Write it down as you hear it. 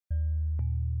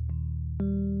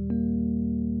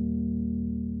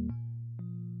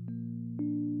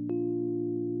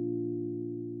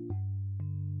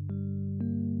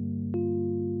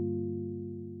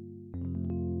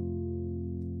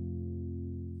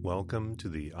Welcome to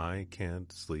the I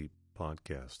Can't Sleep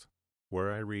podcast,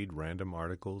 where I read random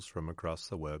articles from across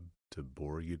the web to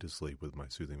bore you to sleep with my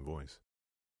soothing voice.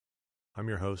 I'm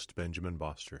your host, Benjamin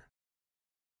Boster.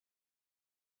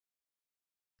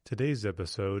 Today's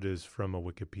episode is from a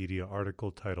Wikipedia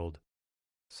article titled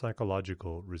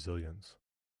Psychological Resilience.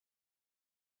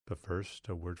 But first,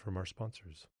 a word from our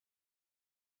sponsors.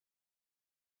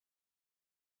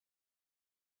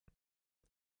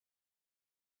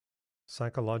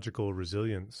 Psychological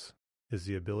resilience is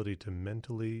the ability to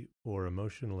mentally or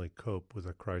emotionally cope with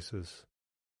a crisis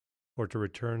or to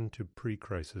return to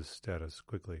pre-crisis status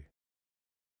quickly.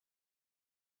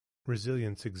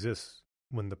 Resilience exists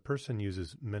when the person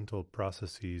uses mental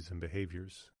processes and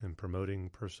behaviors in promoting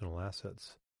personal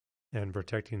assets and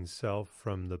protecting self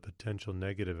from the potential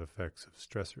negative effects of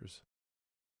stressors.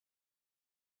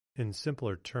 In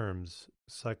simpler terms,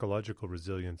 psychological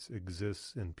resilience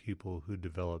exists in people who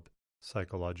develop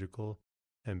psychological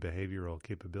and behavioral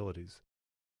capabilities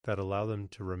that allow them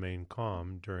to remain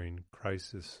calm during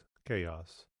crisis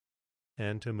chaos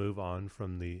and to move on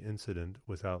from the incident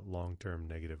without long-term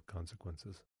negative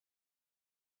consequences.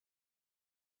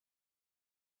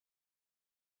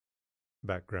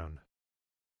 Background.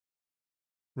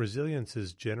 Resilience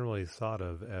is generally thought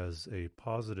of as a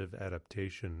positive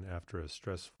adaptation after a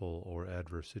stressful or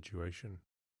adverse situation.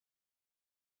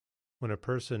 When a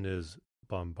person is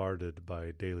bombarded by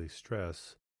daily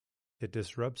stress, it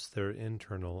disrupts their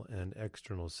internal and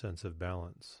external sense of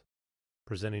balance,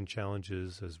 presenting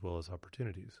challenges as well as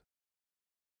opportunities.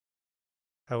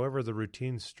 However, the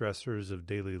routine stressors of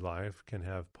daily life can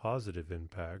have positive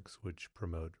impacts which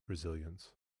promote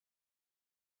resilience.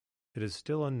 It is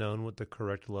still unknown what the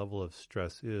correct level of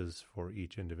stress is for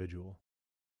each individual.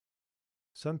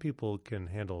 Some people can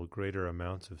handle greater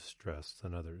amounts of stress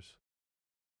than others.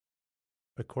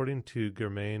 According to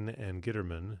Germain and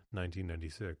Gitterman,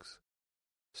 1996,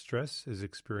 stress is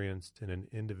experienced in an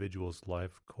individual's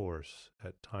life course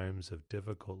at times of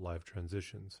difficult life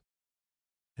transitions,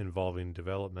 involving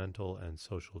developmental and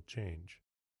social change,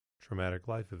 traumatic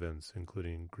life events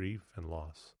including grief and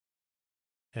loss,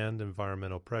 and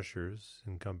environmental pressures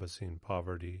encompassing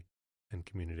poverty and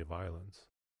community violence.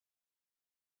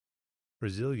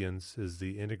 Resilience is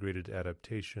the integrated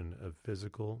adaptation of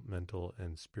physical, mental,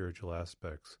 and spiritual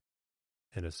aspects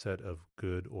in a set of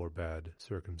good or bad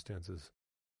circumstances,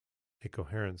 a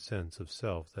coherent sense of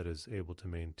self that is able to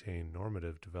maintain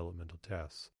normative developmental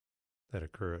tasks that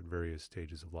occur at various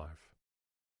stages of life.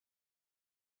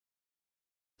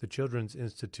 The Children's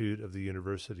Institute of the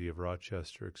University of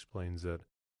Rochester explains that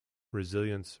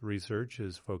resilience research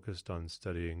is focused on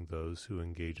studying those who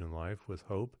engage in life with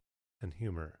hope and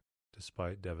humor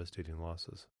despite devastating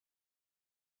losses.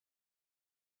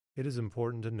 It is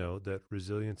important to note that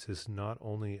resilience is not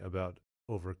only about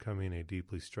overcoming a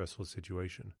deeply stressful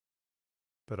situation,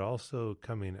 but also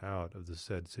coming out of the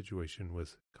said situation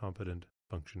with competent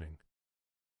functioning.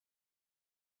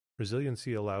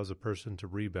 Resiliency allows a person to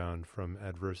rebound from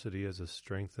adversity as a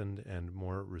strengthened and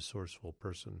more resourceful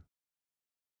person.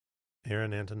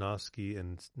 Aaron Antonovsky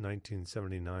in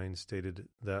 1979 stated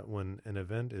that when an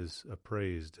event is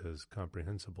appraised as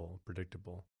comprehensible,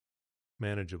 predictable,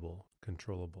 manageable,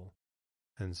 controllable,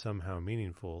 and somehow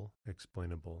meaningful,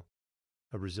 explainable,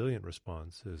 a resilient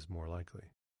response is more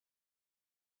likely.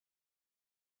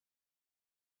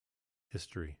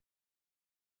 History.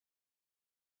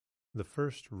 The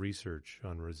first research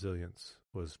on resilience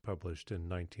was published in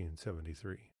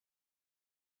 1973.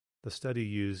 The study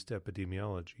used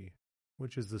epidemiology,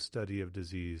 which is the study of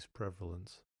disease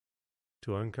prevalence,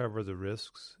 to uncover the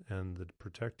risks and the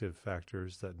protective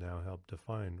factors that now help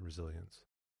define resilience.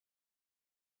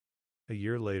 A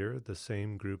year later, the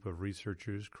same group of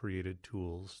researchers created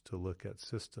tools to look at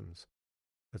systems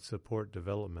that support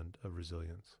development of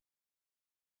resilience.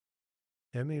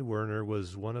 Emmy Werner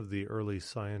was one of the early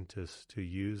scientists to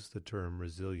use the term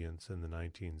resilience in the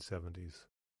 1970s.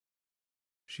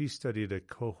 She studied a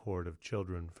cohort of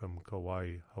children from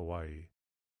Kauai, Hawaii.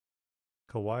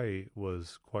 Kauai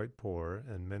was quite poor,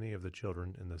 and many of the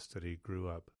children in the study grew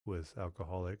up with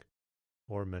alcoholic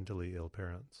or mentally ill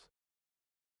parents.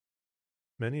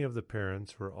 Many of the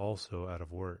parents were also out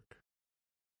of work.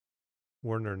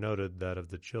 Werner noted that of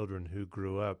the children who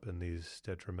grew up in these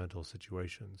detrimental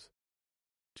situations,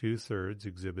 2/3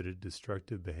 exhibited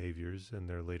destructive behaviors in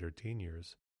their later teen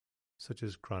years, such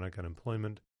as chronic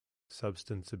unemployment,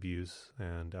 substance abuse,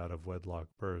 and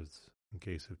out-of-wedlock births in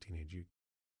case of teenage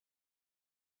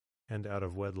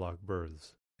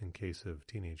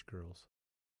girls.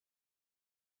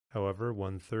 However,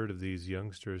 1/3 of these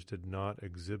youngsters did not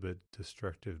exhibit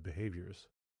destructive behaviors.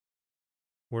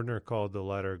 Werner called the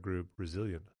latter group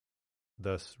resilient.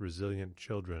 Thus, resilient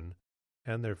children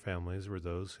and their families were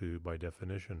those who, by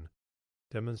definition,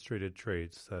 demonstrated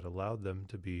traits that allowed them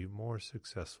to be more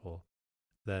successful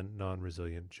than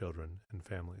non-resilient children and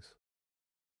families.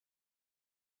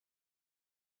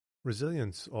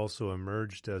 Resilience also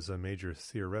emerged as a major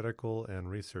theoretical and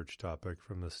research topic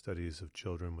from the studies of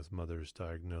children with mothers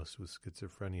diagnosed with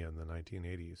schizophrenia in the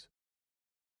 1980s.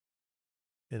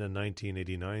 In a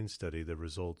 1989 study, the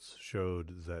results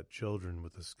showed that children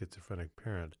with a schizophrenic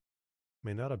parent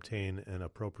may not obtain an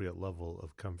appropriate level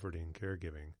of comforting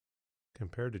caregiving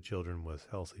compared to children with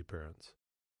healthy parents,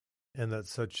 and that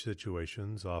such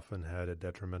situations often had a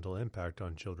detrimental impact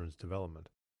on children's development.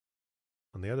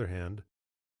 On the other hand,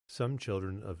 some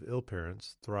children of ill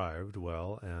parents thrived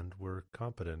well and were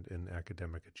competent in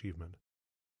academic achievement,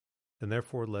 and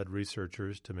therefore led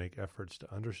researchers to make efforts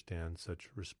to understand such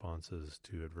responses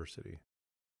to adversity.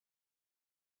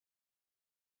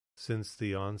 Since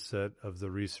the onset of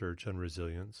the research on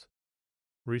resilience,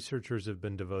 researchers have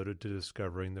been devoted to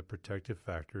discovering the protective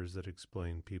factors that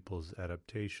explain people's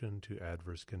adaptation to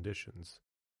adverse conditions,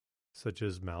 such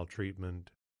as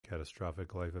maltreatment,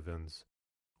 catastrophic life events,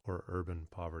 or urban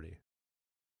poverty.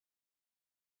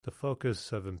 The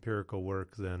focus of empirical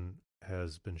work, then,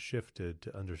 has been shifted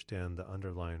to understand the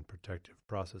underlying protective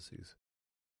processes.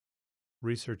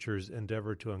 Researchers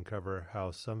endeavor to uncover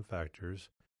how some factors,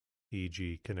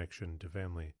 e.g., connection to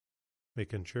family, may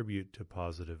contribute to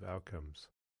positive outcomes.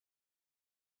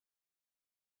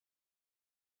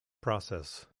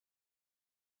 Process.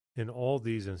 In all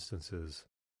these instances,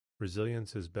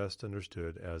 resilience is best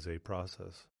understood as a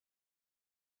process.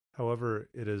 However,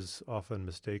 it is often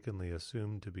mistakenly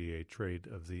assumed to be a trait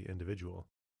of the individual,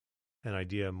 an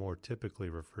idea more typically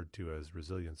referred to as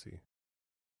resiliency.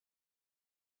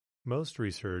 Most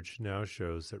research now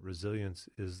shows that resilience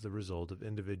is the result of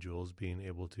individuals being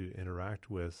able to interact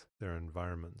with their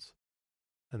environments,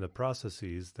 and the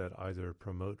processes that either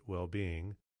promote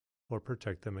well-being or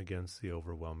protect them against the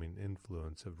overwhelming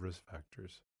influence of risk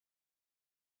factors.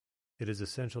 It is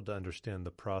essential to understand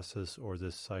the process or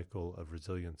this cycle of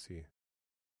resiliency.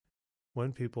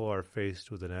 When people are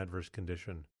faced with an adverse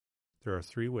condition, there are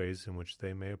three ways in which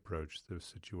they may approach the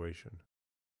situation.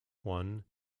 1.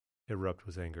 Erupt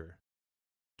with anger.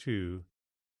 2.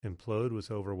 Implode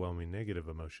with overwhelming negative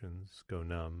emotions, go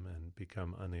numb, and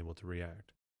become unable to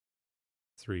react.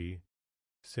 3.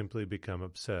 Simply become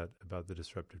upset about the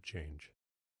disruptive change.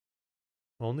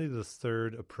 Only the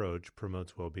third approach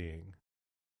promotes well-being.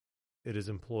 It is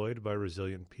employed by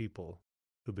resilient people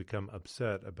who become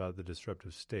upset about the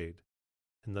disruptive state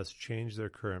and thus change their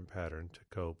current pattern to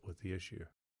cope with the issue.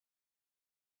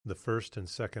 The first and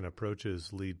second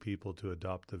approaches lead people to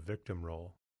adopt the victim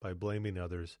role by blaming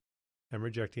others and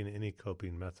rejecting any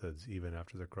coping methods even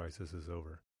after the crisis is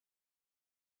over.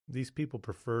 These people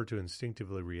prefer to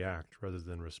instinctively react rather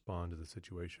than respond to the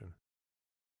situation.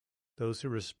 Those who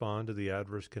respond to the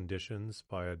adverse conditions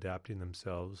by adapting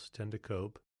themselves tend to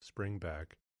cope, spring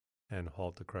back, and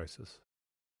halt the crisis.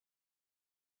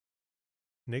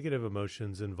 Negative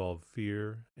emotions involve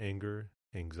fear, anger,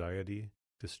 anxiety,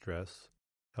 distress,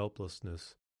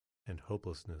 helplessness, and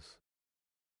hopelessness,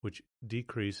 which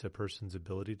decrease a person's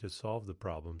ability to solve the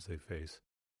problems they face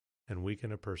and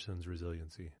weaken a person's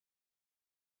resiliency.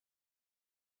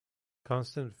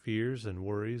 Constant fears and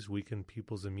worries weaken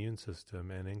people's immune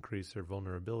system and increase their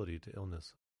vulnerability to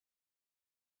illness.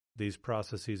 These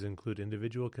processes include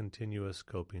individual continuous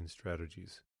coping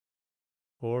strategies,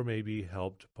 or may be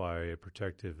helped by a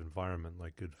protective environment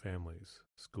like good families,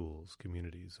 schools,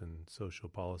 communities, and social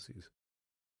policies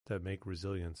that make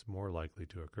resilience more likely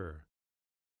to occur.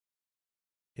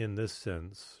 In this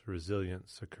sense,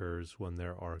 resilience occurs when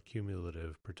there are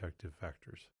cumulative protective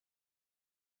factors.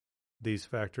 These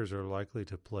factors are likely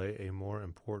to play a more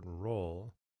important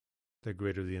role the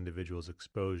greater the individual's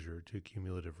exposure to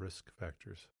cumulative risk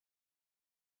factors.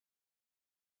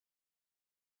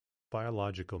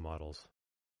 Biological models.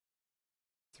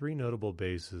 Three notable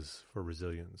bases for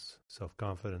resilience: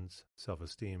 self-confidence,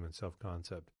 self-esteem, and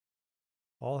self-concept,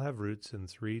 all have roots in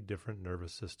three different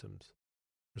nervous systems,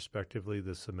 respectively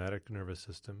the somatic nervous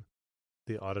system,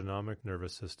 the autonomic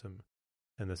nervous system,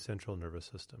 and the central nervous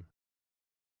system.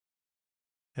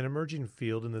 An emerging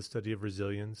field in the study of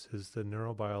resilience is the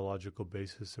neurobiological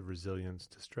basis of resilience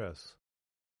to stress.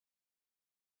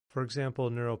 For example,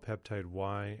 neuropeptide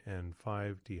Y and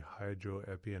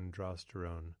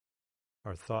 5-dehydroepiandrosterone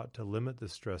are thought to limit the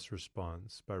stress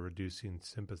response by reducing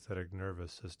sympathetic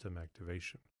nervous system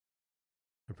activation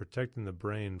and protecting the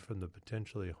brain from the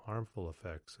potentially harmful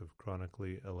effects of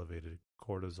chronically elevated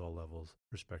cortisol levels,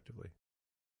 respectively.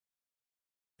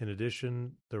 In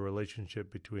addition, the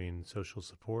relationship between social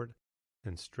support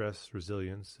and stress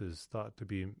resilience is thought to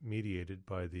be mediated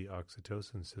by the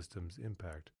oxytocin system's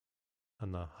impact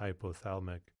on the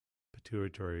hypothalamic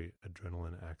pituitary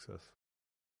adrenaline axis.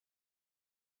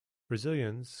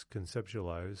 Resilience,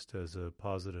 conceptualized as a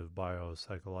positive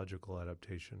biopsychological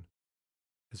adaptation,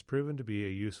 has proven to be a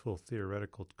useful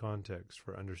theoretical context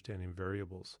for understanding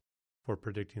variables for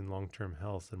predicting long-term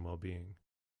health and well-being.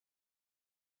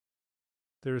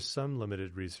 There is some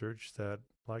limited research that,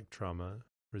 like trauma,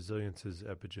 resilience is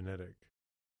epigenetic.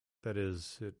 That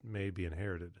is, it may be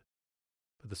inherited,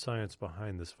 but the science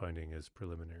behind this finding is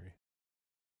preliminary.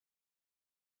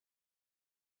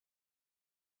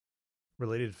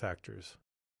 Related factors.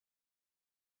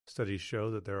 Studies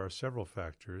show that there are several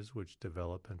factors which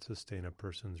develop and sustain a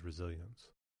person's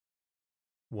resilience.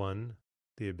 1.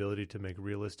 The ability to make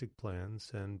realistic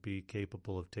plans and be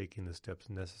capable of taking the steps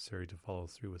necessary to follow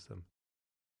through with them.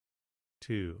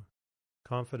 2.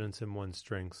 Confidence in one's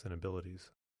strengths and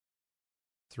abilities.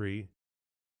 3.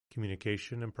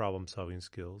 Communication and problem-solving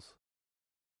skills.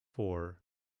 4.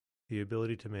 The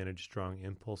ability to manage strong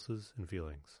impulses and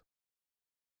feelings.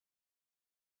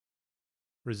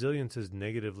 Resilience is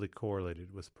negatively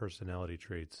correlated with personality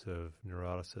traits of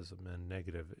neuroticism and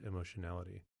negative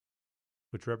emotionality,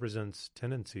 which represents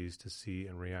tendencies to see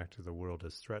and react to the world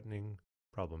as threatening,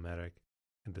 problematic,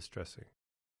 and distressing,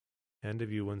 and to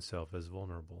view oneself as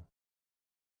vulnerable.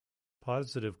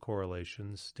 Positive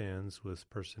correlation stands with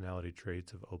personality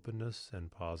traits of openness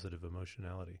and positive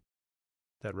emotionality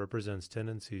that represents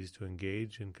tendencies to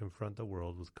engage and confront the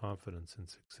world with confidence and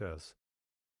success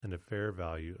and a fair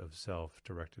value of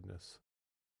self-directedness.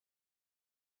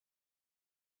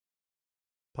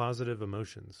 Positive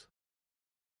emotions.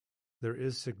 There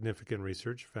is significant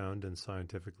research found in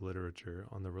scientific literature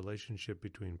on the relationship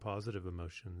between positive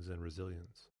emotions and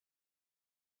resilience.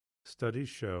 Studies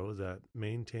show that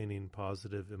maintaining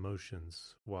positive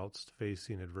emotions whilst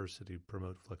facing adversity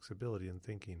promote flexibility in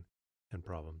thinking and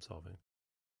problem solving.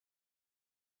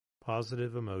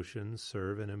 Positive emotions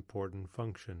serve an important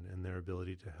function in their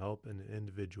ability to help an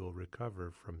individual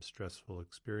recover from stressful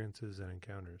experiences and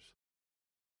encounters.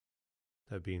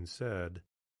 That being said,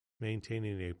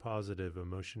 maintaining a positive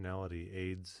emotionality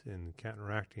aids in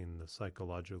counteracting the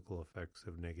psychological effects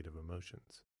of negative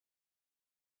emotions.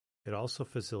 It also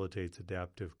facilitates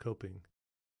adaptive coping,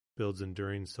 builds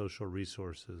enduring social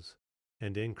resources,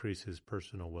 and increases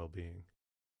personal well-being.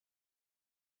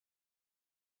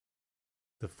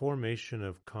 The formation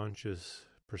of conscious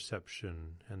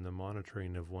perception and the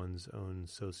monitoring of one's own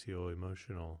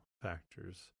socio-emotional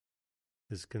factors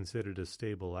is considered a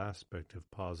stable aspect of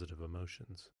positive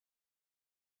emotions.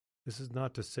 This is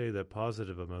not to say that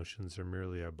positive emotions are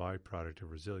merely a byproduct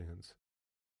of resilience,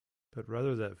 but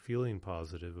rather that feeling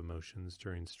positive emotions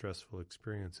during stressful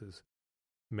experiences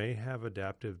may have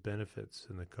adaptive benefits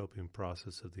in the coping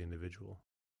process of the individual.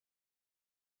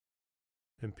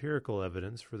 Empirical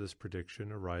evidence for this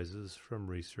prediction arises from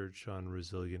research on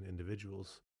resilient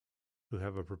individuals who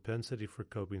have a propensity for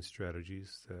coping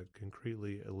strategies that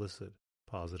concretely elicit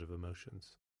positive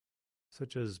emotions,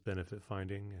 such as benefit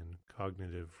finding and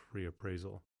cognitive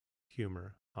reappraisal,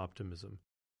 humor, optimism,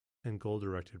 and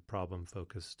goal-directed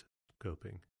problem-focused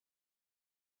coping.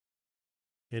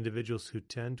 Individuals who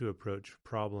tend to approach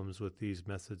problems with these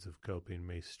methods of coping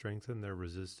may strengthen their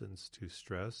resistance to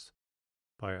stress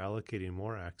by allocating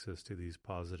more access to these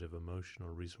positive emotional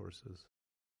resources.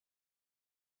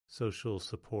 Social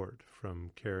support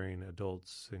from caring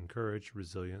adults encourage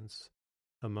resilience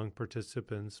among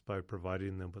participants by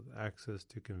providing them with access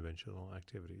to conventional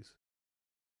activities.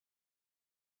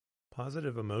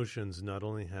 Positive emotions not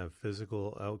only have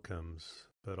physical outcomes,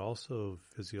 but also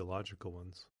physiological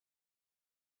ones.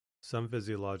 Some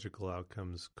physiological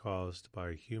outcomes caused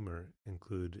by humor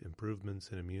include improvements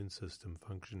in immune system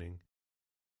functioning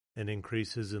and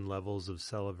increases in levels of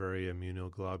salivary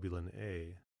immunoglobulin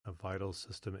A, a vital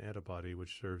system antibody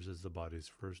which serves as the body's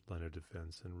first line of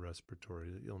defense in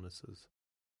respiratory illnesses.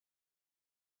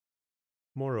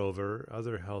 Moreover,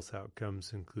 other health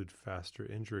outcomes include faster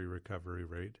injury recovery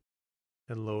rate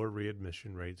and lower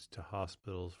readmission rates to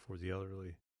hospitals for the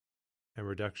elderly, and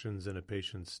reductions in a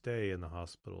patient's stay in the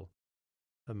hospital,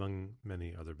 among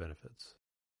many other benefits.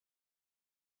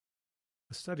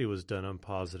 A study was done on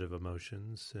positive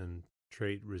emotions in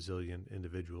trait-resilient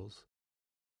individuals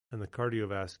and the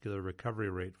cardiovascular recovery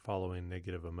rate following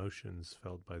negative emotions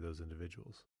felt by those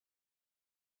individuals.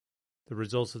 The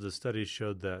results of the study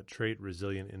showed that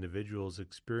trait-resilient individuals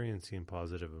experiencing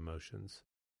positive emotions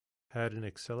had an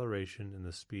acceleration in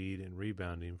the speed and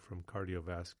rebounding from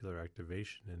cardiovascular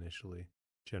activation initially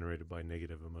generated by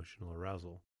negative emotional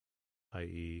arousal,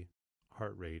 i.e.,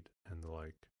 heart rate and the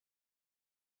like.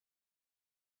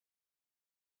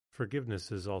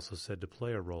 Forgiveness is also said to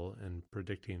play a role in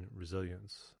predicting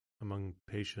resilience among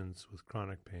patients with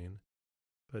chronic pain,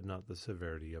 but not the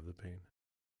severity of the pain.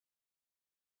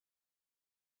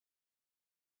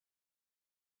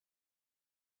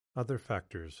 Other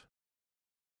factors.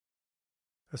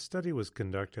 A study was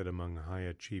conducted among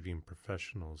high-achieving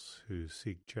professionals who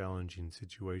seek challenging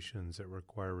situations that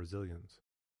require resilience.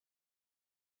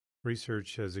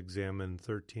 Research has examined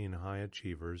 13 high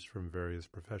achievers from various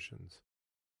professions,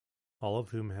 all of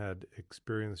whom had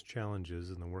experienced challenges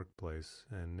in the workplace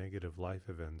and negative life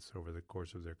events over the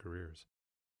course of their careers,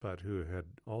 but who had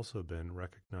also been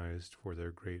recognized for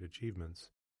their great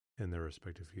achievements in their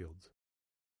respective fields.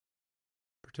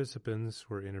 Participants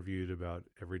were interviewed about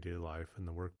everyday life in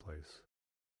the workplace,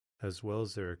 as well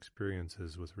as their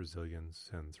experiences with resilience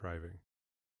and thriving.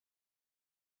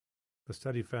 The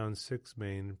study found 6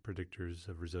 main predictors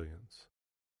of resilience: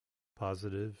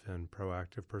 positive and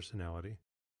proactive personality,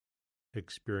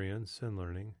 experience and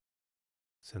learning,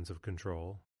 sense of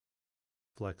control,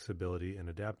 flexibility and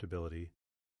adaptability,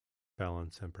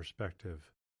 balance and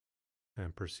perspective,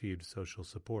 and perceived social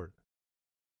support.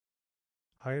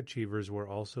 High achievers were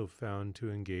also found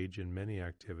to engage in many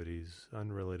activities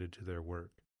unrelated to their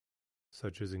work,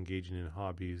 such as engaging in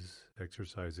hobbies,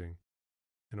 exercising,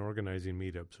 and organizing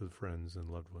meetups with friends and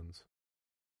loved ones.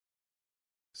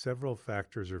 Several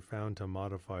factors are found to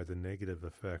modify the negative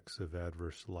effects of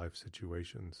adverse life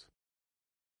situations.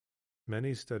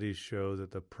 Many studies show that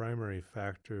the primary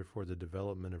factor for the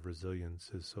development of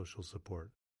resilience is social support.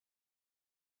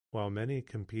 While many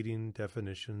competing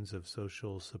definitions of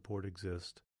social support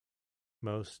exist,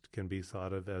 most can be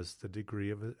thought of as the degree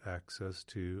of access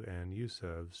to and use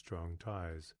of strong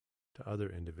ties to other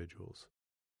individuals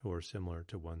who are similar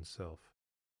to oneself.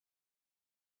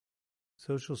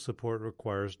 Social support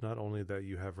requires not only that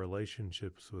you have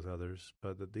relationships with others,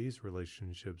 but that these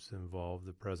relationships involve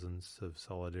the presence of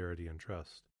solidarity and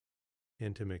trust,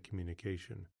 intimate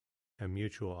communication, and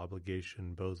mutual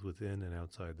obligation both within and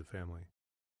outside the family.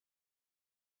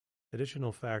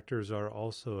 Additional factors are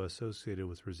also associated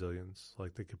with resilience,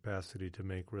 like the capacity to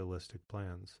make realistic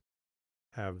plans,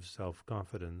 have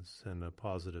self-confidence and a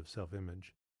positive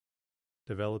self-image,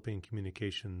 developing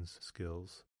communications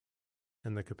skills,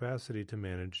 and the capacity to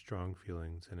manage strong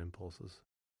feelings and impulses.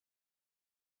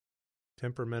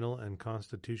 Temperamental and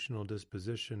constitutional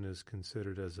disposition is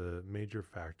considered as a major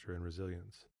factor in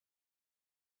resilience.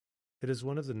 It is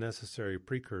one of the necessary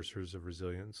precursors of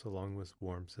resilience, along with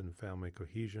warmth and family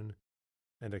cohesion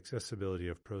and accessibility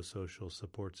of prosocial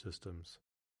support systems.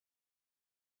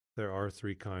 There are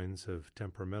 3 kinds of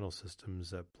temperamental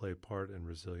systems that play part in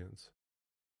resilience.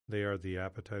 They are the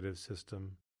appetitive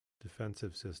system,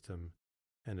 defensive system,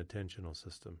 and attentional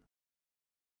system.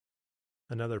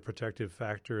 Another protective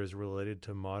factor is related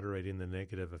to moderating the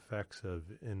negative effects of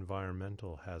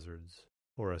environmental hazards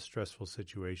or a stressful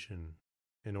situation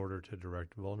in order to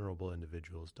direct vulnerable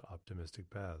individuals to optimistic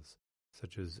paths,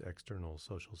 such as external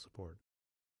social support.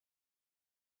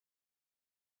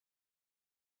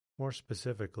 More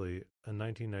specifically, a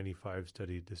 1995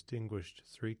 study distinguished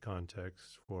 3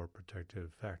 contexts for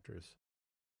protective factors.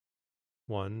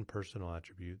 1, personal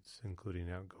attributes, including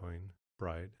outgoing,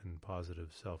 bright, and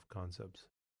positive self-concepts.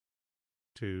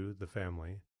 2, the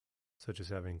family, such as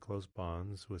having close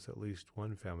bonds with at least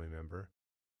one family member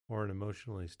or an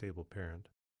emotionally stable parent.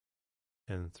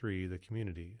 And 3, the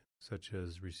community, such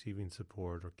as receiving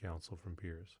support or counsel from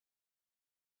peers.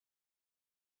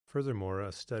 Furthermore,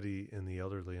 a study in the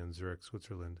elderly in Zurich,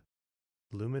 Switzerland,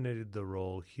 illuminated the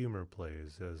role humor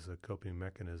plays as a coping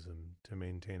mechanism to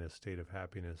maintain a state of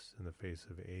happiness in the face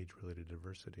of age-related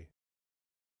adversity.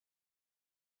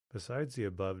 Besides the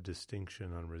above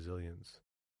distinction on resilience,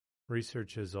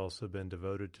 research has also been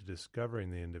devoted to discovering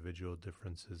the individual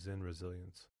differences in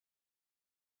resilience.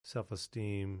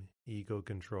 Self-esteem, ego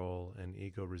control, and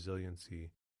ego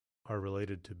resiliency are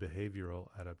related to behavioral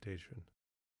adaptation.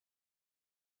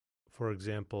 For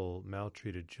example,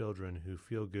 maltreated children who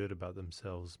feel good about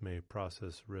themselves may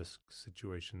process risk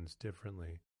situations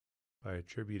differently by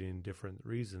attributing different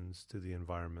reasons to the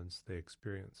environments they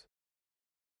experience,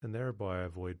 and thereby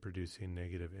avoid producing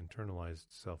negative internalized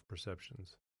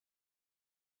self-perceptions.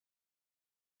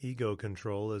 Ego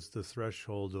control is the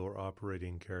threshold or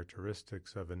operating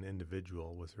characteristics of an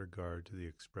individual with regard to the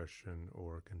expression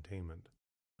or containment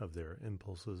of their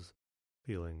impulses,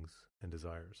 feelings, and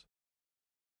desires.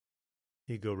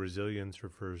 Ego resilience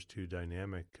refers to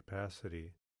dynamic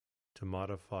capacity to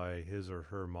modify his or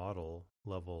her model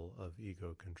level of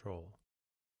ego control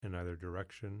in either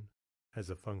direction as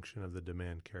a function of the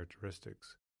demand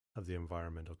characteristics of the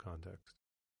environmental context.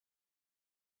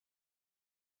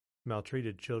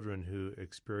 Maltreated children who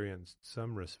experienced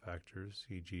some risk factors,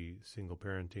 e.g., single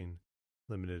parenting,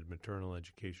 limited maternal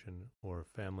education, or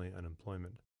family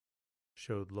unemployment,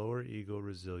 showed lower ego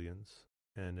resilience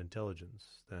and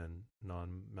intelligence than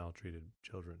non-maltreated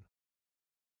children.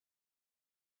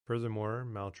 Furthermore,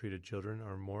 maltreated children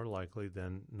are more likely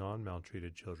than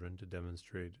non-maltreated children to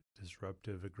demonstrate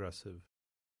disruptive, aggressive,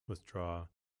 withdraw,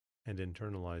 and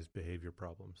internalized behavior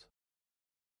problems.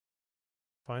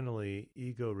 Finally,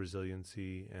 ego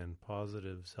resiliency and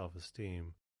positive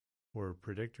self-esteem were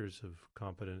predictors of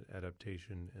competent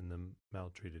adaptation in the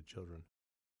maltreated children.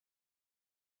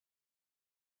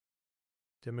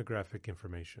 Demographic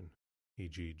information,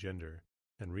 e.g. gender,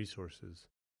 and resources,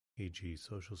 e.g.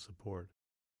 social support,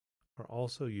 are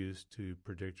also used to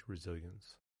predict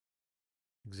resilience.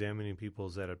 Examining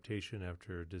people's adaptation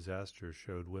after disaster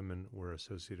showed women were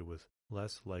associated with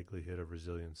less likelihood of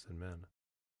resilience than men.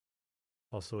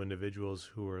 Also,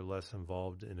 individuals who were less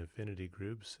involved in affinity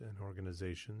groups and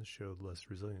organizations showed less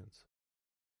resilience.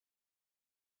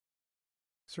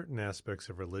 Certain aspects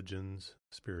of religions,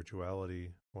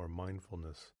 spirituality, or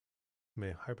mindfulness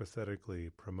may hypothetically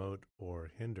promote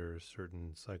or hinder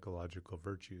certain psychological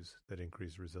virtues that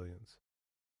increase resilience.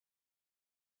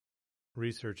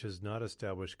 Research has not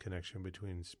established connection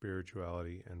between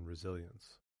spirituality and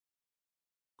resilience.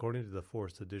 According to the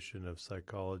 4th edition of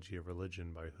Psychology of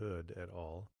Religion by Hood et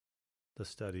al., the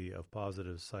study of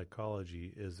positive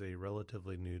psychology is a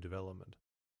relatively new development.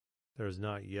 There has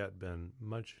not yet been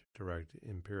much direct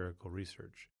empirical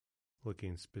research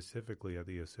looking specifically at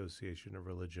the association of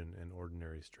religion and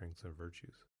ordinary strengths and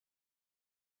virtues.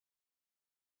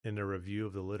 In a review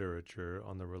of the literature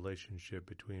on the relationship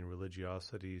between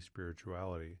religiosity,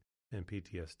 spirituality, and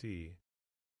PTSD,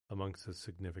 amongst the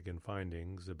significant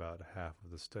findings, about half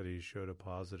of the studies showed a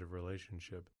positive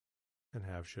relationship and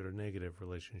half showed a negative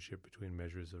relationship between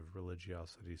measures of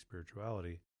religiosity,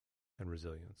 spirituality, and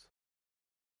resilience.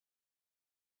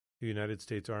 The United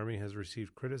States Army has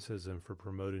received criticism for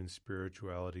promoting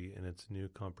spirituality in its new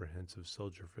comprehensive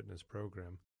soldier fitness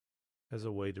program as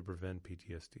a way to prevent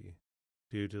PTSD,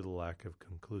 due to the lack of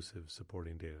conclusive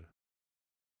supporting data.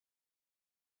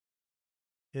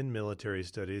 In military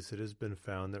studies, it has been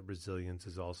found that resilience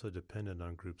is also dependent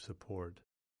on group support.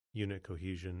 Unit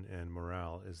cohesion and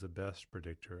morale is the best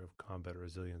predictor of combat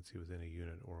resiliency within a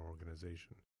unit or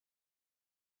organization.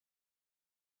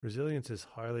 Resilience is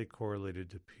highly correlated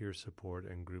to peer support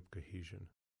and group cohesion.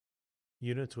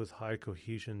 Units with high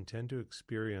cohesion tend to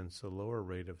experience a lower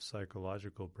rate of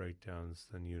psychological breakdowns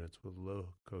than units with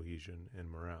low cohesion and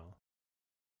morale.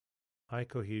 High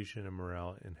cohesion and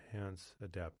morale enhance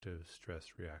adaptive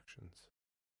stress reactions.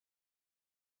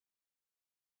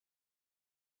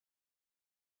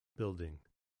 Building.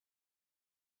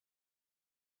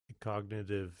 In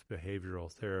cognitive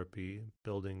behavioral therapy,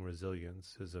 building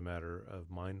resilience is a matter of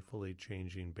mindfully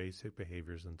changing basic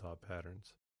behaviors and thought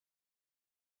patterns.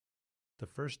 The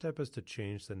first step is to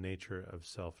change the nature of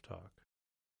self-talk.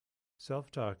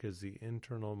 Self-talk is the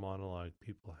internal monologue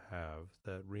people have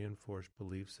that reinforce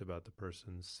beliefs about the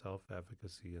person's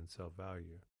self-efficacy and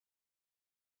self-value.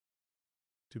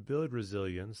 To build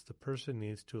resilience, the person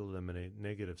needs to eliminate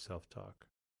negative self-talk,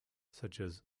 such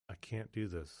as, I can't do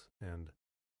this, and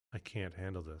I can't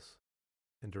handle this,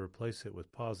 and to replace it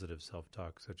with positive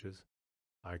self-talk, such as,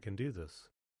 I can do this,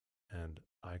 and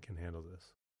I can handle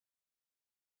this.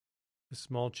 A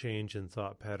small change in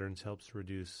thought patterns helps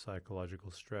reduce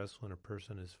psychological stress when a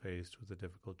person is faced with a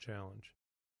difficult challenge.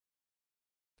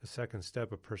 The second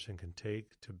step a person can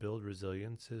take to build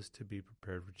resilience is to be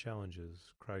prepared for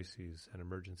challenges, crises, and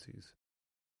emergencies.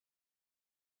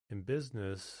 In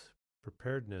business,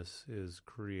 preparedness is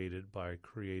created by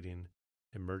creating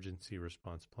emergency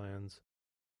response plans,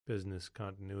 business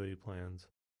continuity plans,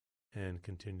 and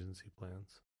contingency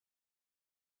plans.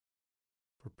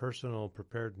 For personal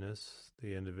preparedness,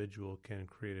 the individual can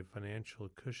create a financial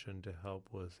cushion to help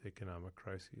with economic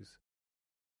crises.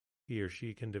 He or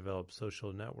she can develop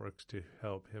social networks to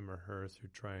help him or her through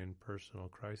trying personal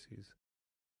crises,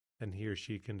 and he or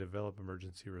she can develop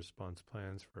emergency response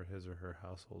plans for his or her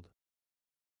household.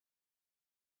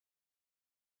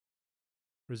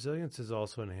 Resilience is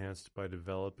also enhanced by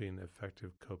developing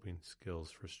effective coping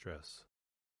skills for stress.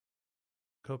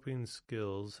 Coping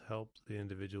skills help the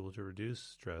individual to reduce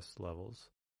stress levels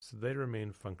so they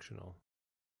remain functional.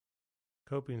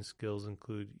 Coping skills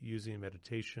include using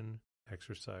meditation,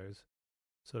 exercise,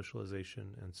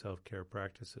 socialization, and self-care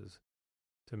practices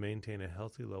to maintain a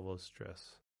healthy level of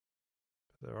stress.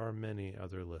 There are many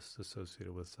other lists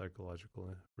associated with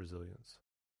psychological resilience.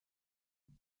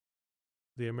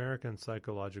 The American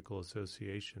Psychological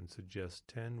Association suggests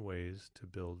 10 ways to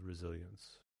build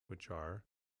resilience, which are: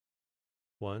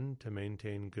 1. To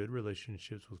maintain good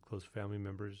relationships with close family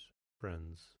members,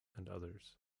 friends, and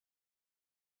others.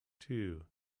 2.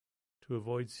 To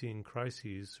avoid seeing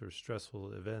crises or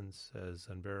stressful events as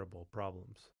unbearable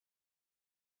problems.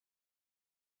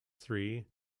 3.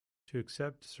 To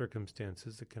accept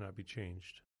circumstances that cannot be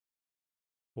changed.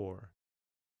 4.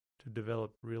 To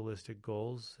develop realistic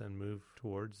goals and move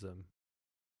towards them.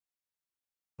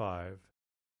 5.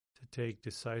 To take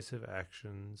decisive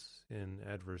actions in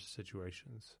adverse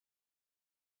situations.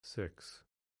 6.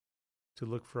 To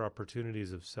look for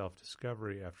opportunities of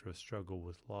self-discovery after a struggle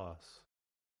with loss.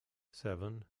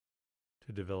 7.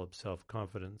 To develop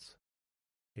self-confidence.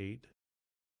 8.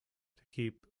 To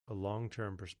keep a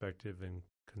long-term perspective and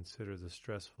consider the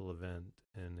stressful event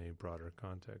in a broader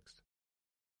context.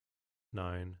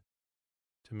 9.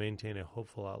 To maintain a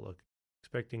hopeful outlook,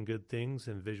 expecting good things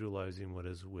and visualizing what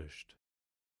is wished.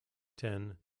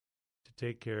 10. To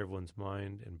take care of one's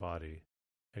mind and body,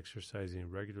 exercising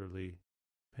regularly,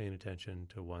 paying attention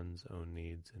to one's own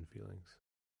needs and feelings.